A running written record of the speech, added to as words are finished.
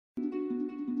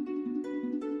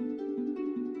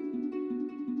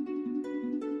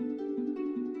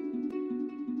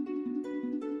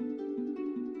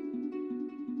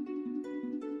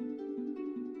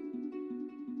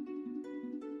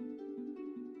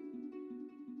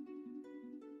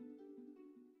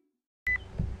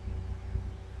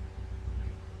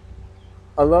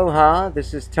Aloha,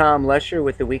 this is Tom Lesher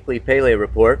with the Weekly Pele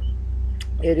Report.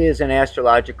 It is an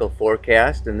astrological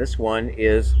forecast, and this one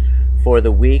is for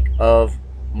the week of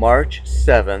March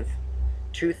 7th,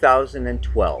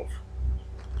 2012.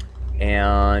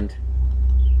 And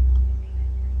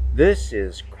this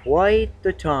is quite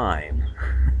the time.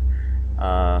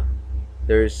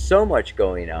 There's so much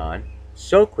going on,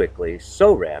 so quickly,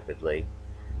 so rapidly,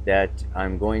 that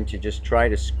I'm going to just try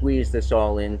to squeeze this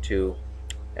all into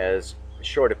as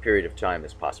short a period of time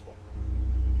as possible.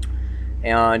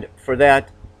 And for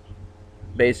that,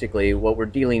 basically what we're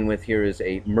dealing with here is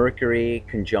a Mercury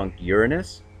conjunct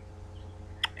Uranus,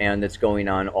 and it's going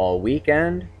on all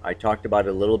weekend. I talked about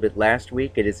it a little bit last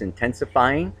week. It is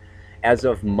intensifying. As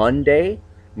of Monday,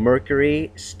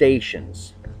 Mercury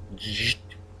stations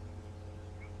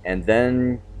and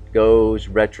then goes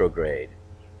retrograde.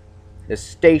 The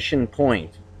station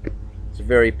point, it's a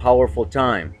very powerful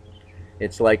time.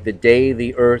 It's like the day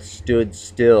the earth stood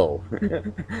still.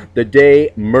 The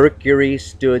day Mercury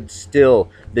stood still.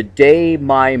 The day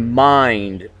my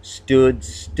mind stood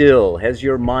still. Has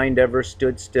your mind ever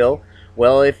stood still?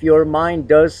 Well, if your mind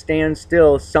does stand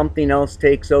still, something else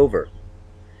takes over.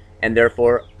 And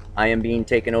therefore, I am being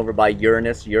taken over by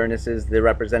Uranus. Uranus is the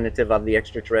representative of the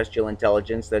extraterrestrial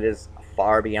intelligence that is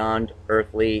far beyond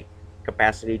earthly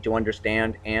capacity to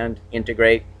understand and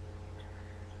integrate.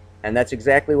 And that's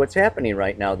exactly what's happening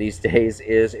right now these days.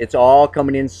 Is it's all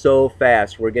coming in so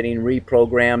fast. We're getting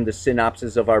reprogrammed. The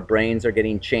synapses of our brains are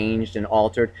getting changed and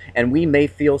altered. And we may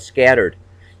feel scattered.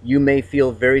 You may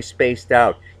feel very spaced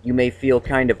out. You may feel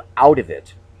kind of out of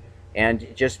it.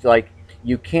 And just like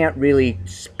you can't really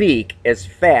speak as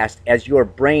fast as your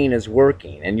brain is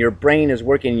working. And your brain is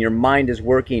working and your mind is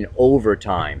working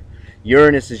overtime.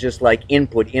 Uranus is just like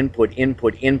input, input,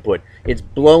 input, input. It's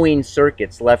blowing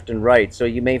circuits left and right. So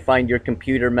you may find your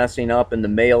computer messing up and the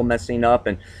mail messing up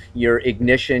and your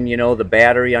ignition, you know, the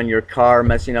battery on your car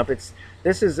messing up.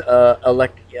 This is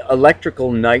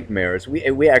electrical nightmares.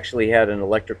 We actually had an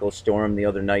electrical storm the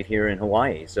other night here in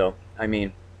Hawaii. So, I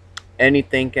mean,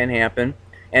 anything can happen,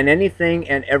 and anything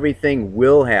and everything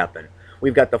will happen.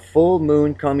 We've got the full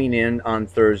moon coming in on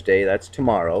Thursday. That's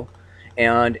tomorrow.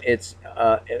 And it's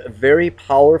a very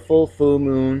powerful full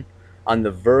moon on the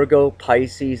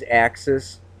Virgo-Pisces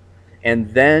axis. And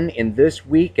then in this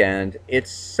weekend,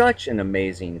 it's such an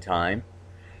amazing time.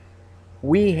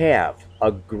 We have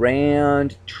a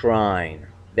grand trine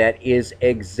that is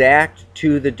exact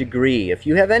to the degree. If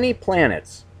you have any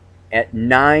planets at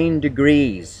 9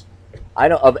 degrees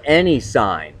of any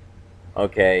sign,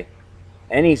 okay,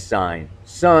 any sign,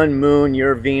 sun, moon,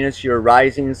 your Venus, your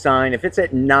rising sign, if it's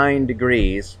at 9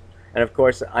 degrees, and of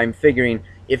course I'm figuring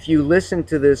if you listen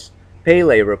to this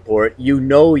Pele report, you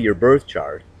know your birth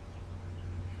chart.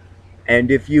 And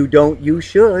if you don't, you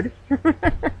should.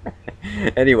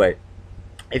 Anyway,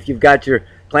 if you've got your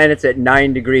planets at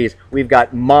 9 degrees, we've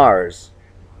got Mars,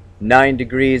 9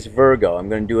 degrees Virgo. I'm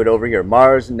going to do it over here.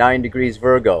 Mars, 9 degrees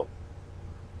Virgo,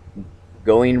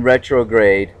 going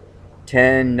retrograde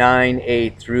 10, 9,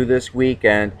 8 through this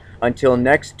weekend until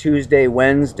next Tuesday,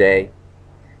 Wednesday.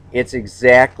 It's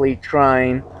exactly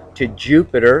trine to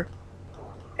Jupiter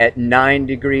at 9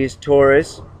 degrees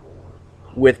Taurus,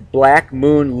 with Black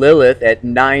Moon Lilith at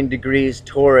 9 degrees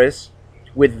Taurus,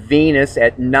 with Venus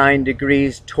at 9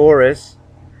 degrees Taurus,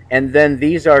 and then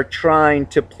these are trine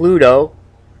to Pluto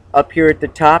up here at the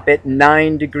top at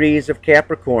 9 degrees of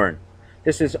Capricorn.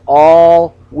 This is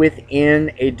all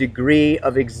within a degree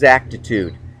of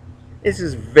exactitude. This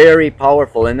is very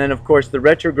powerful. And then, of course, the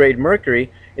retrograde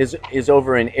Mercury is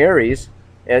over in Aries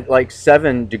at like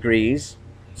 7 degrees.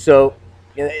 So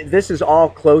this is all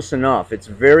close enough. It's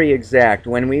very exact.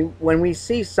 When we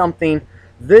see something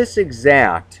this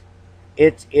exact,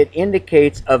 it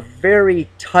indicates a very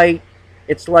tight.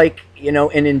 It's like, you know,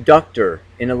 an inductor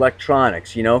in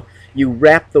electronics. You know, you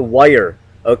wrap the wire,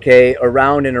 okay,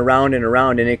 around and around and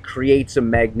around, and it creates a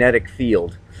magnetic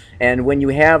field. And when you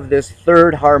have this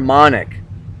third harmonic,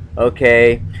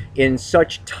 okay, in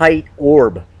such tight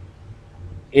orb,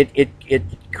 it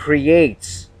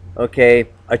creates, okay,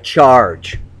 a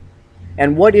charge.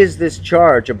 And what is this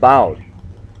charge about?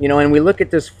 You know, and we look at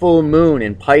this full moon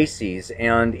in Pisces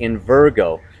and in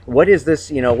Virgo. What is this,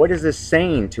 you know, what is this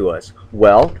saying to us?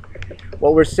 Well,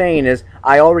 what we're saying is,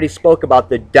 I already spoke about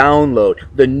the download,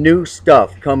 the new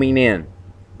stuff coming in.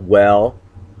 Well,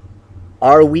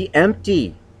 are we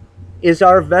empty? Is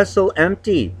our vessel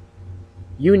empty?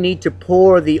 You need to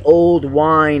pour the old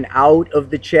wine out of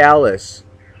the chalice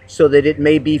so that it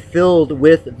may be filled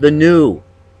with the new.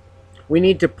 We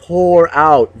need to pour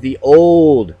out the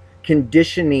old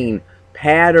conditioning,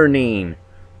 patterning,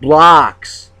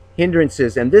 blocks,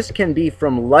 hindrances, and this can be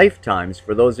from lifetimes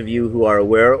for those of you who are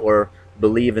aware or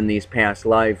believe in these past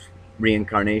lives,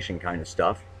 reincarnation kind of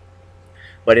stuff.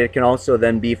 But it can also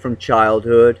then be from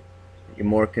childhood,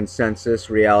 more consensus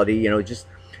reality, just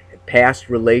past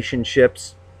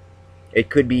relationships. It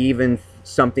could be even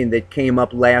something that came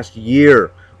up last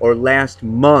year or last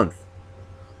month.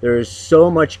 There is so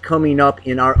much coming up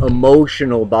in our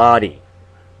emotional body.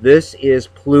 This is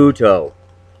Pluto.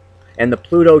 And the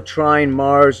Pluto trine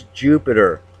Mars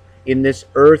Jupiter in this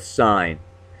earth sign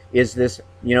is this,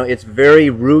 it's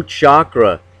very root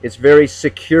chakra. It's very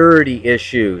security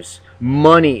issues,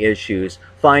 money issues,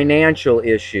 financial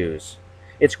issues.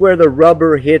 It's where the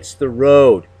rubber hits the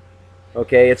road.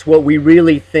 Okay, it's what we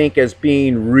really think as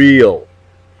being real.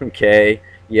 Okay,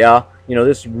 yeah,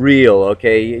 this is real.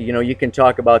 Okay, you can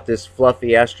talk about this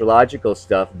fluffy astrological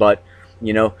stuff, but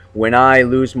when I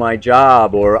lose my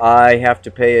job or I have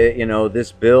to pay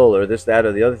this bill or this, that,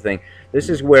 or the other thing, this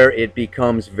is where it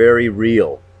becomes very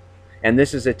real. And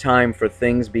this is a time for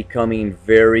things becoming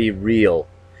very real.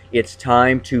 It's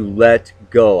time to let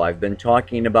go. I've been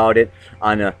talking about it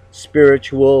on a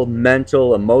spiritual,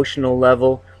 mental, emotional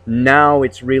level. Now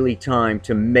it's really time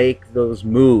to make those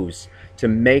moves, to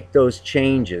make those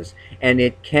changes, and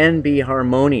it can be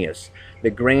harmonious.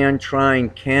 The Grand Trine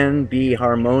can be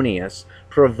harmonious,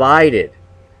 provided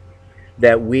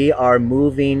that we are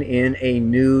moving in a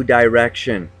new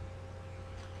direction.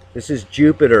 This is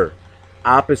Jupiter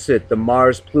opposite the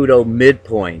Mars-Pluto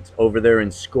midpoint over there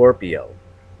in Scorpio.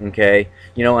 Okay,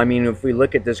 if we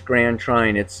look at this Grand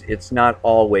Trine, it's not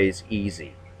always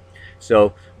easy.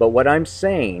 So, but what I'm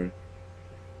saying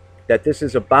that this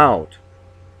is about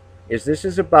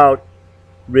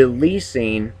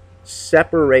releasing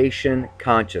separation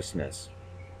consciousness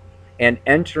and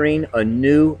entering a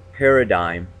new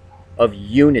paradigm of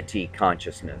unity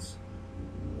consciousness.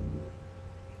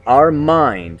 Our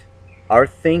mind, our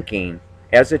thinking,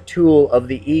 as a tool of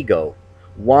the ego,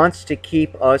 wants to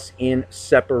keep us in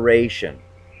separation.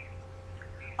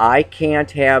 I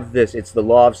can't have this. It's the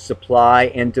law of supply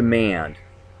and demand.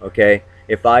 Okay?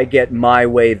 If I get my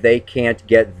way, they can't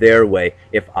get their way.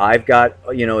 If I've got,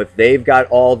 if they've got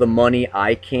all the money,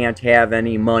 I can't have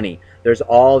any money. There's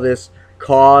all this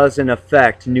cause and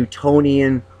effect,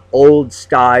 Newtonian old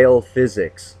style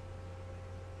physics.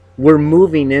 We're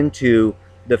moving into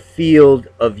the field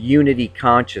of unity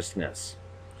consciousness.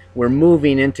 We're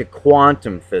moving into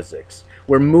quantum physics.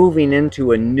 We're moving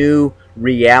into a new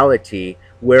reality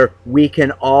where we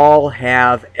can all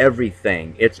have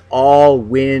everything. It's all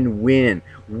win-win.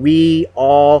 We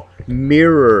all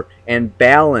mirror and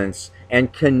balance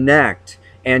and connect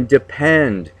and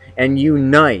depend and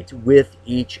unite with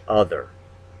each other.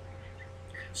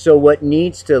 So what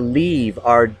needs to leave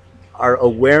our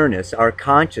awareness, our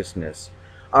consciousness,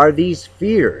 are these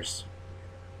fears.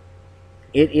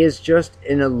 It is just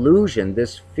an illusion.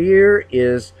 This fear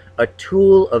is a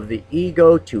tool of the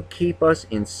ego to keep us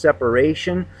in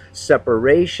separation.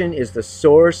 Separation is the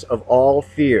source of all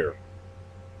fear.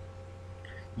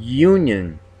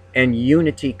 Union and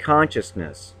unity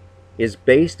consciousness is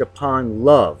based upon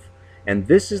love. And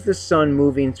this is the sun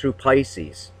moving through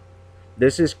Pisces.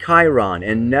 This is Chiron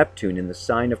and Neptune in the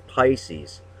sign of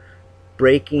Pisces,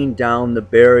 breaking down the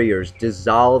barriers,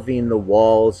 dissolving the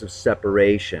walls of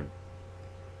separation.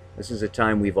 This is a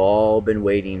time we've all been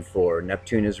waiting for.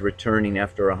 Neptune is returning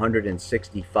after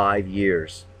 165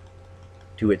 years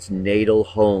to its natal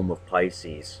home of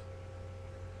Pisces.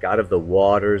 God of the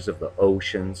waters, of the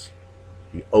oceans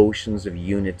of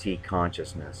unity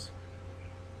consciousness.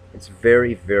 It's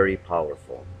very, very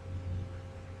powerful.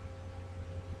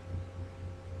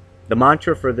 The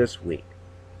mantra for this week: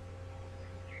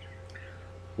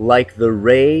 like the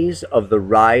rays of the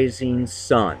rising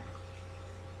sun,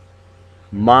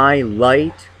 my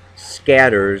light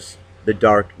scatters the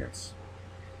darkness.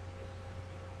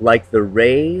 Like the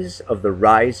rays of the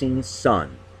rising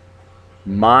sun,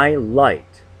 my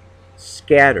light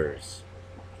scatters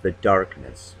the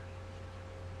darkness.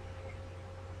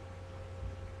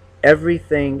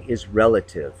 Everything is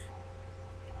relative.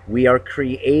 We are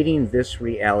creating this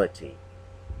reality.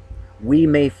 We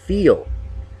may feel,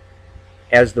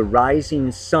 as the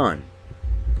rising sun,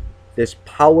 this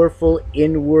powerful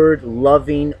inward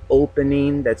loving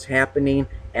opening that's happening,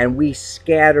 and we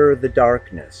scatter the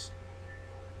darkness.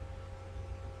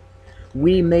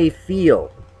 We may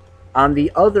feel, on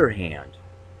the other hand,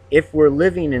 if we're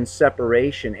living in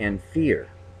separation and fear,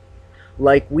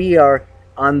 like we are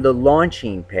on the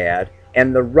launching pad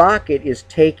and the rocket is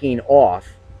taking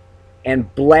off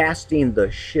and blasting the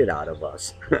shit out of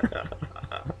us.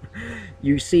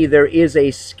 You see, there is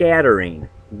a scattering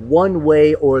one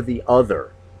way or the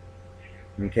other.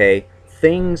 Okay?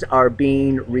 Things are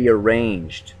being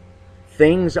rearranged.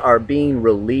 Things are being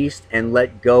released and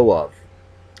let go of.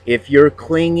 If you're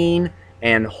clinging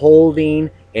and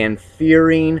holding and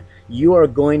fearing, you are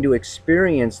going to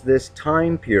experience this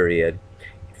time period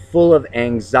full of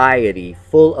anxiety,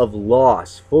 full of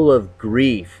loss, full of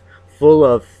grief, full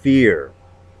of fear.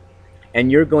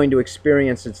 And you're going to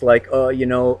experience it's like,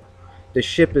 oh, the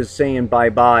ship is saying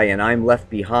bye-bye and I'm left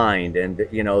behind, and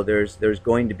there's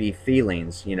going to be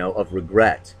feelings, of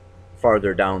regret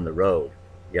farther down the road.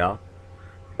 Yeah?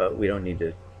 But we don't need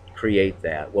to create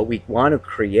that. What we want to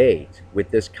create with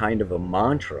this kind of a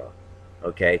mantra,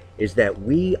 okay, is that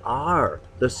we are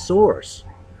the source.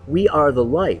 We are the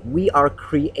light. We are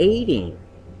creating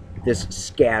this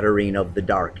scattering of the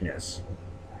darkness.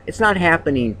 It's not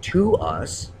happening to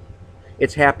us,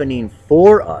 it's happening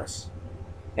for us.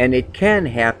 And it can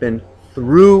happen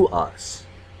through us.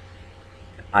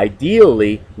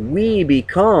 Ideally, we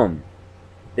become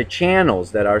the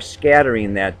channels that are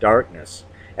scattering that darkness.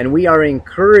 And we are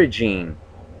encouraging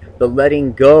the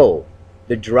letting go,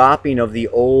 the dropping of the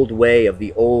old way, of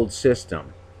the old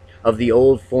system, of the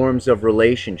old forms of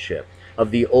relationship, of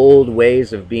the old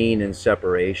ways of being in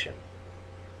separation.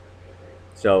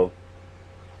 So,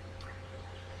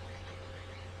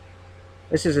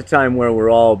 this is a time where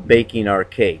we're all baking our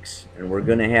cakes, and we're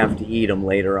going to have to eat them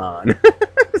later on.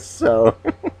 So,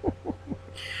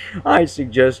 I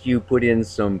suggest you put in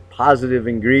some positive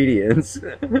ingredients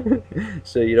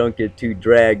so you don't get too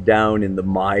dragged down in the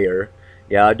mire.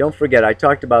 Yeah, don't forget, I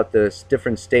talked about the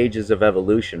different stages of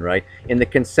evolution, right? In the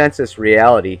consensus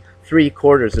reality,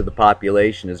 3/4 of the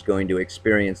population is going to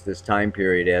experience this time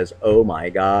period as, oh my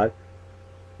God,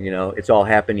 it's all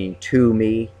happening to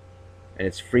me, and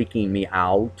it's freaking me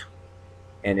out.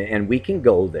 And we can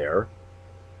go there,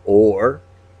 or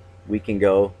we can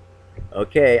go,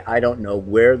 okay, I don't know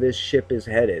where this ship is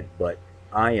headed, but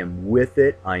I am with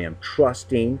it. I am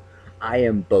trusting. I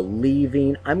am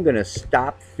believing. I'm going to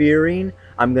stop fearing.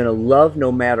 I'm going to love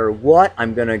no matter what.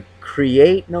 I'm going to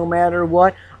create no matter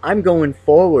what. I'm going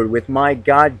forward with my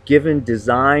God-given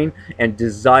design and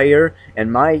desire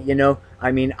and my,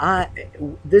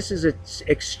 this is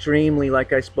extremely,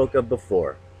 like I spoke of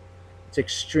before, it's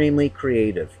extremely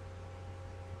creative.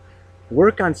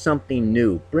 Work on something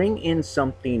new. Bring in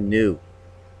something new.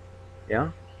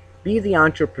 Yeah? Be the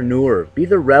entrepreneur. Be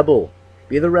the rebel.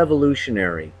 Be the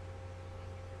revolutionary.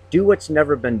 Do what's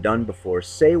never been done before.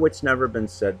 Say what's never been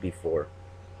said before.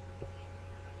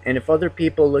 And if other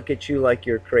people look at you like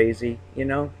you're crazy,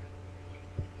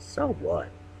 so what?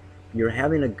 You're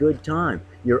having a good time.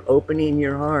 You're opening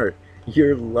your heart.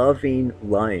 You're loving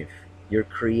life. You're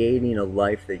creating a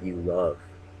life that you love.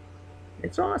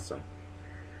 It's awesome.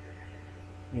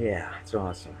 Yeah, it's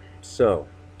awesome. So,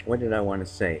 what did I want to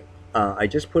say? I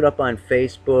just put up on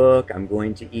Facebook. I'm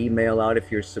going to email out if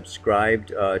you're subscribed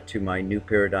to my New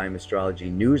Paradigm Astrology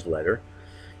newsletter,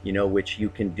 which you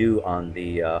can do on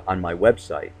my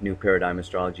website,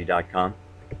 newparadigmastrology.com.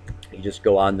 You just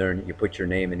go on there and you put your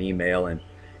name and email, and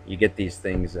you get these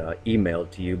things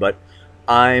emailed to you. But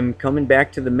I'm coming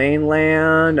back to the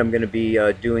mainland. I'm going to be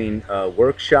doing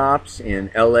workshops in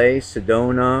LA,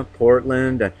 Sedona,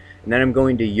 Portland, and then I'm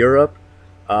going to Europe.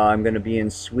 I'm going to be in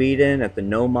Sweden at the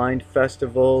No Mind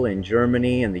Festival, in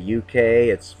Germany and the UK.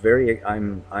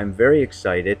 I'm very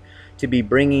excited to be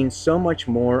bringing so much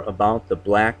more about the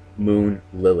Black Moon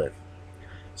Lilith.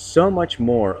 So much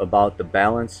more about the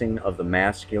balancing of the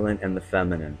masculine and the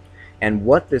feminine, and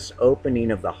what this opening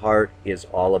of the heart is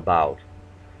all about.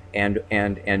 And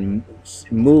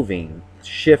moving,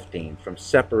 shifting from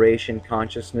separation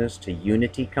consciousness to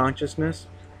unity consciousness,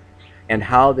 and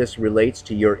how this relates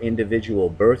to your individual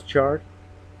birth chart,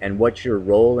 and what your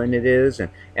role in it is, and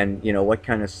what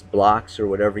kind of blocks or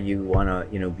whatever you want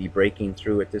to be breaking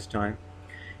through at this time.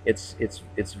 It's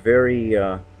very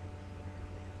I'm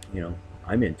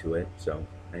into it. So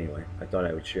anyway, I thought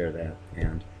I would share that,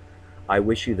 and I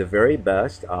wish you the very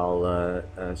best. I'll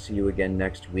see you again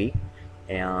next week,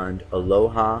 and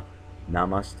aloha,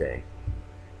 namaste.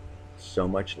 So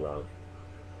much love.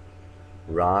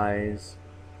 Rise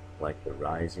like the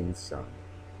rising sun.